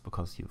 loss,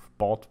 because you've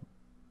bought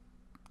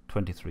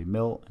 23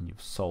 mil and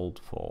you've sold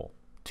for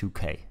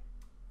 2k.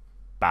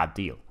 Bad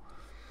deal.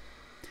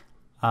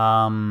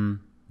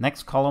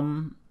 Next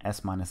column,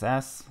 S minus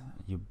S.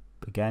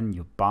 Again,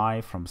 you buy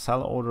from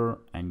sell order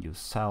and you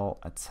sell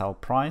at sell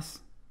price.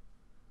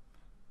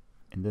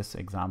 In this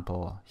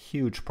example,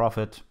 huge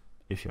profit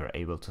if you're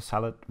able to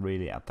sell it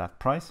really at that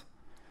price.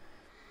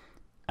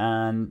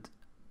 And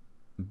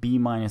B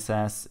minus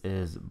S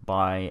is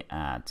buy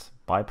at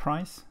buy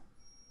price.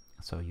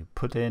 So you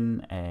put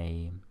in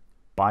a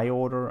buy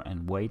order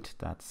and wait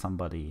that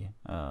somebody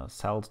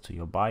sells to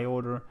your buy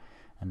order,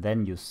 and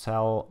then you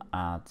sell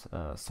at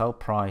sell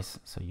price.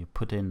 So you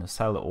put in a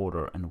sell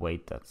order and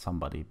wait that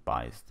somebody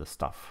buys the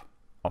stuff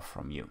off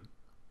from you.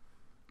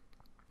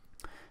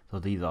 So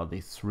these are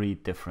the three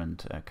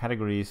different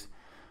categories.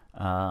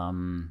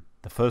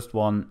 The first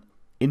one,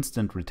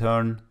 instant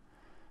return.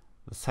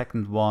 The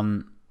second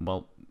one,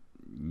 well,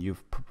 you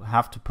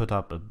have to put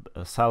up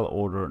a sell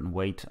order and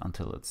wait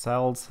until it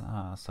sells,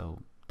 so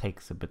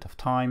takes a bit of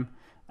time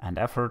and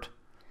effort.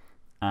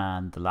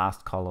 And the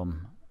last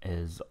column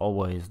is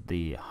always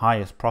the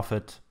highest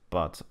profit,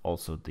 but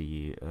also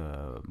the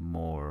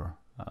more,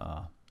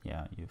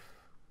 you've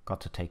got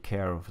to take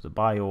care of the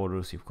buy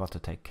orders, you've got to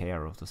take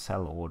care of the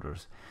sell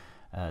orders,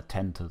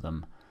 tend to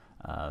them,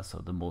 so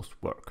the most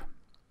work.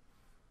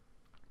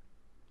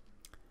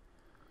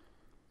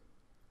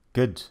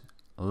 Good.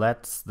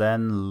 Let's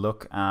then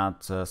look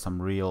at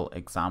some real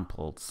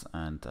examples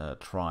and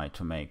try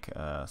to make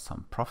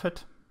some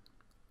profit.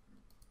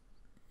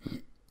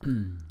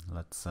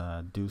 Let's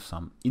do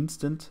some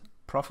instant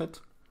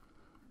profit.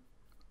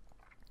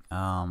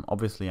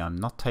 Obviously, I'm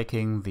not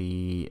taking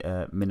the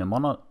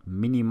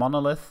mini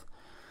monolith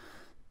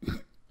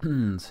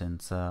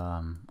since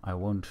I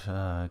won't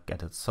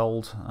get it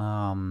sold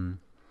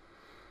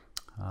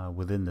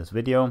within this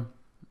video.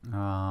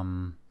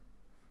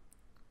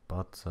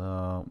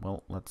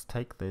 Well, let's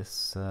take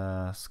this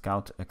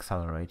Scout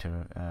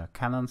Accelerator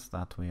cannons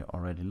that we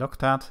already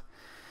looked at.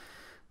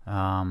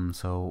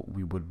 So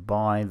we would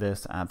buy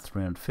this at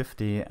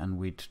 350 and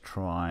we'd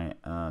try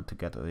to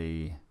get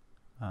a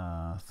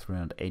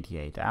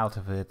 388 out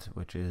of it,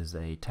 which is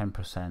a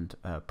 10%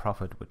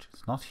 profit, which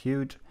is not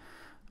huge,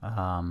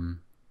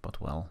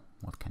 but well,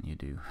 what can you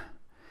do?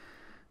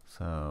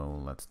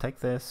 So let's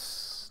take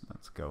this,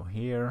 let's go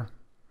here,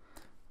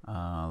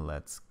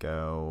 let's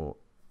go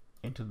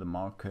into the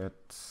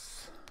market,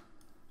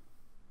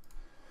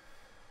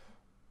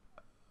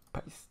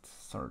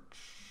 paste,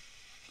 search,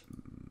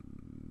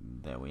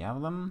 there we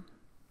have them,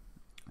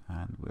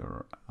 and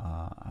we're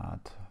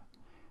at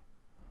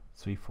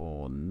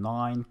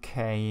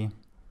 349k.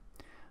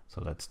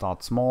 So let's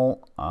start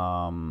small.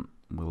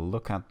 We'll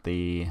look at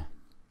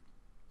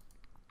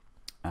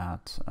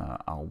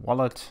our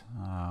wallet,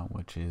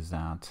 which is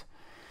at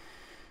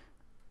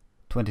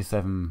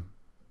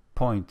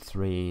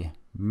 27.3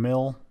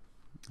 mil.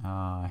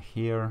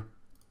 Here,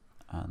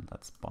 and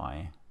let's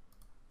buy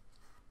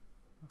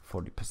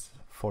 40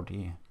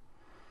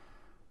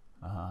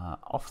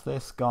 off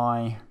this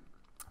guy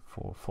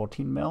for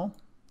 14 mil.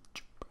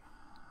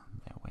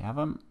 There we have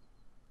him.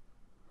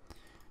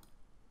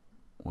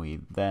 We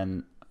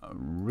then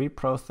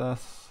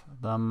reprocess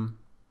them.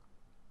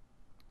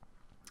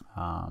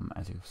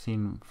 As you've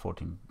seen,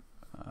 14.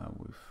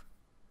 We've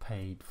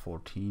paid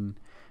 14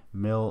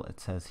 mil.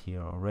 It says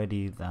here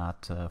already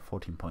that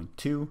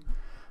 14.2.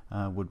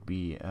 Would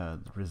be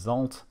the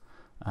result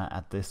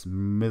at this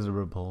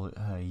miserable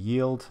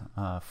yield.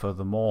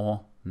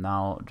 Furthermore,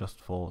 now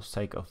just for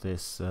sake of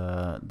this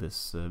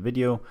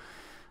video,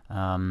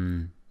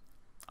 I'll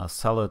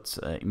sell it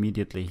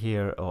immediately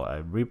here, or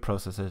I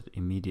reprocess it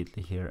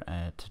immediately here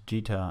at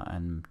Jita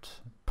and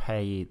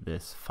pay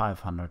this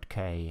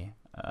 500k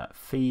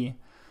fee.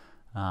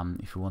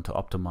 If you want to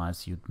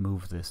optimize, you'd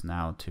move this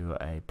now to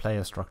a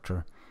player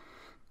structure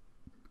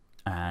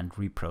and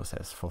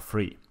reprocess for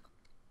free.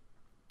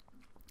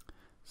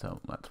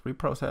 So let's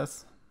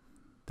reprocess.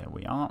 There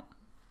we are.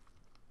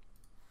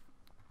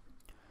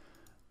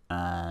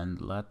 And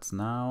let's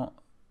now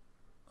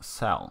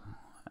sell.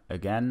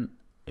 Again,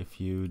 if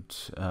you'd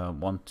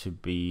want to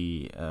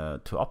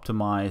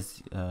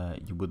optimize,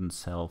 you wouldn't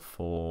sell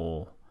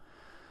for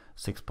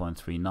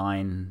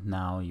 6.39.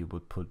 Now you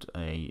would put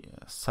a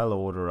sell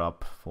order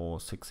up for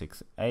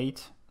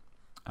 668.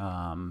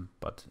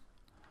 But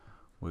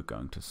we're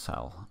going to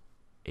sell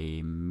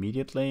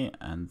immediately,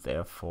 and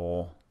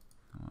therefore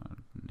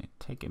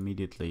take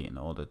immediately in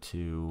order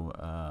to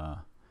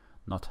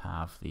not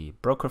have the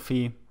broker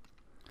fee.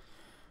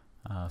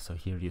 So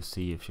here you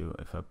see if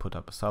I put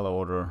up a sell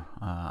order,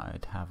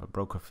 I'd have a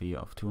broker fee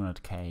of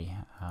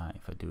 200k.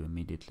 If I do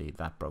immediately,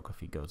 that broker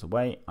fee goes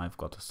away. I've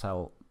got a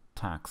sales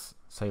tax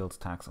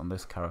on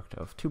this character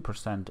of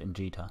 2% in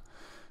Jita,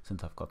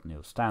 since I've got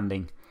no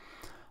standing.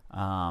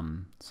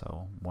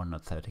 So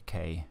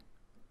 130k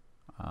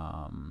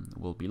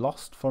will be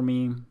lost for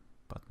me,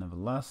 but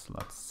nevertheless,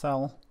 let's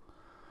sell.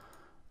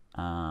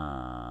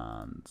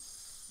 And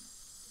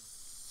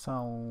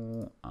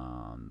sell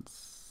and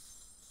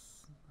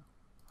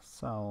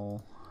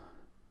sell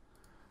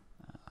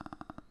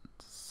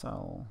and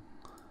sell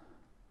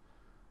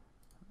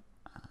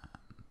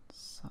and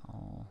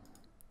sell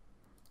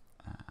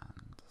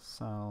and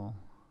sell,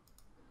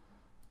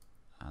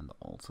 and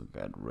also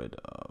get rid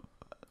of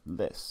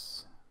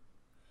this.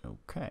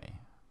 Okay,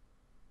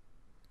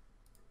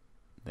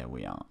 there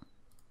we are.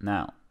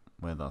 Now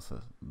Where does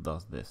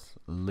this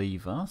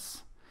leave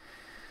us?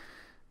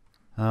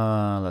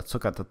 Let's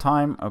look at the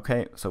time.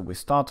 Okay, so we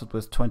started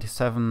with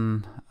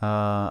 27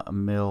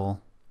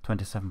 mil,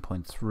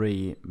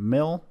 27.3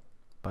 mil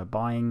by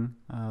buying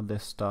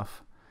this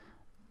stuff,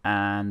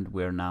 and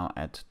we're now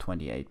at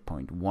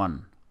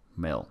 28.1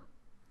 mil.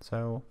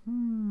 So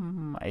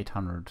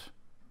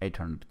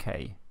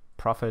 800k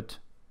profit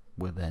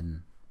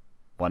within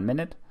 1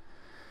 minute,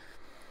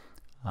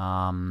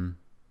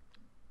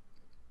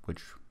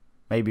 which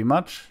may be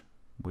much,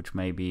 which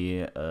may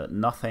be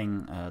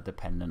nothing,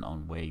 dependent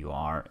on where you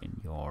are in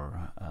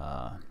your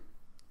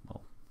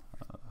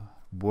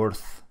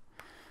worth,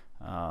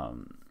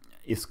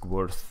 ISK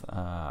worth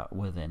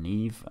within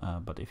Eve.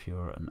 But if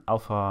you're an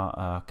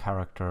alpha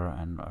character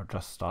and are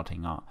just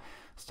starting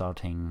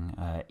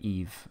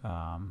Eve,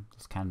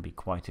 this can be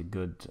quite a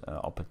good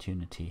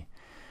opportunity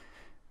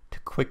to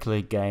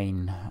quickly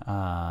gain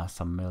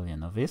some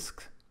million of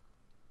ISK.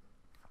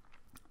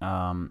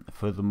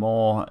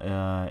 Furthermore,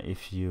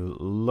 if you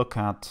look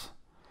at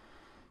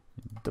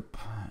the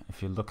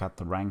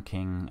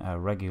ranking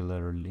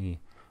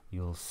regularly,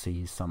 you'll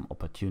see some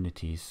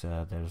opportunities.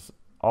 There's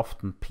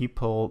often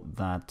people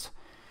that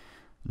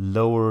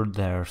lower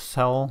their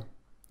sell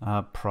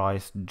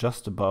price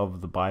just above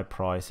the buy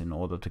price in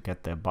order to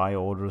get their buy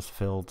orders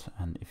filled,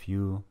 and if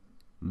you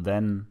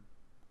then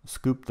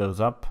scoop those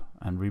up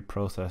and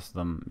reprocess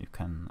them, you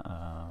can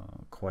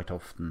quite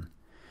often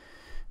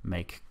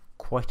make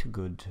quite a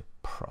good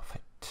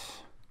profit.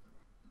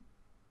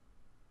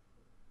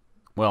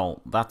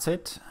 Well, that's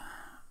it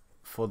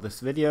for this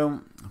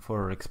video,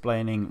 for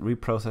explaining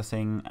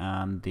reprocessing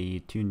and the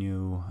 2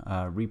 new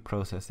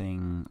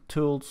reprocessing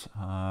tools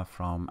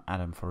from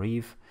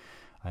A4E.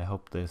 I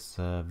hope this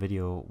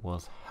video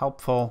was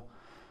helpful.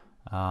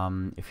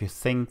 If you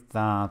think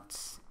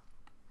that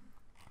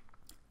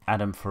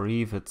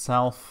A4E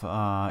itself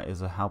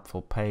is a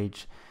helpful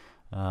page,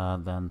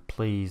 then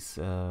please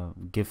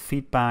give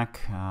feedback.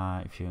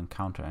 If you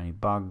encounter any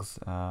bugs,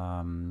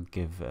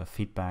 give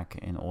feedback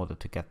in order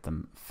to get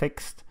them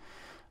fixed.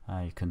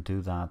 You can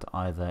do that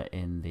either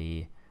in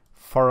the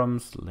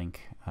forums,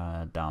 link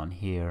down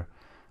here,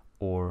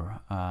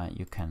 or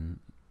you can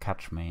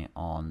catch me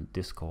on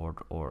Discord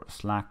or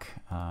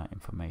Slack.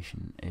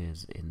 Information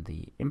is in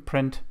the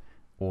imprint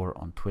or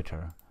on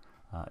Twitter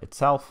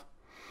itself.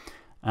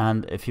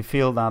 And if you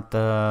feel that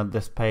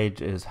this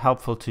page is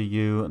helpful to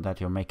you, that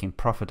you're making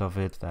profit of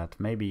it, that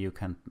maybe you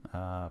can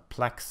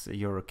plex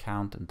your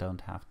account and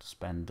don't have to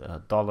spend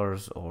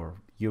dollars or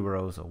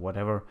euros or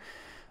whatever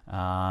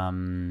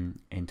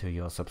into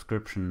your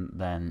subscription,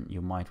 then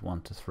you might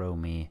want to throw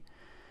me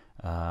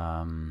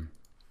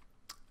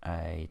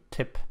a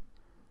tip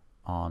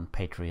on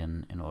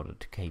Patreon in order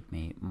to keep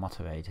me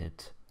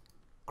motivated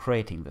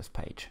creating this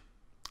page.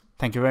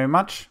 Thank you very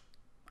much,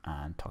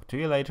 and talk to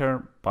you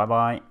later. Bye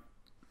bye.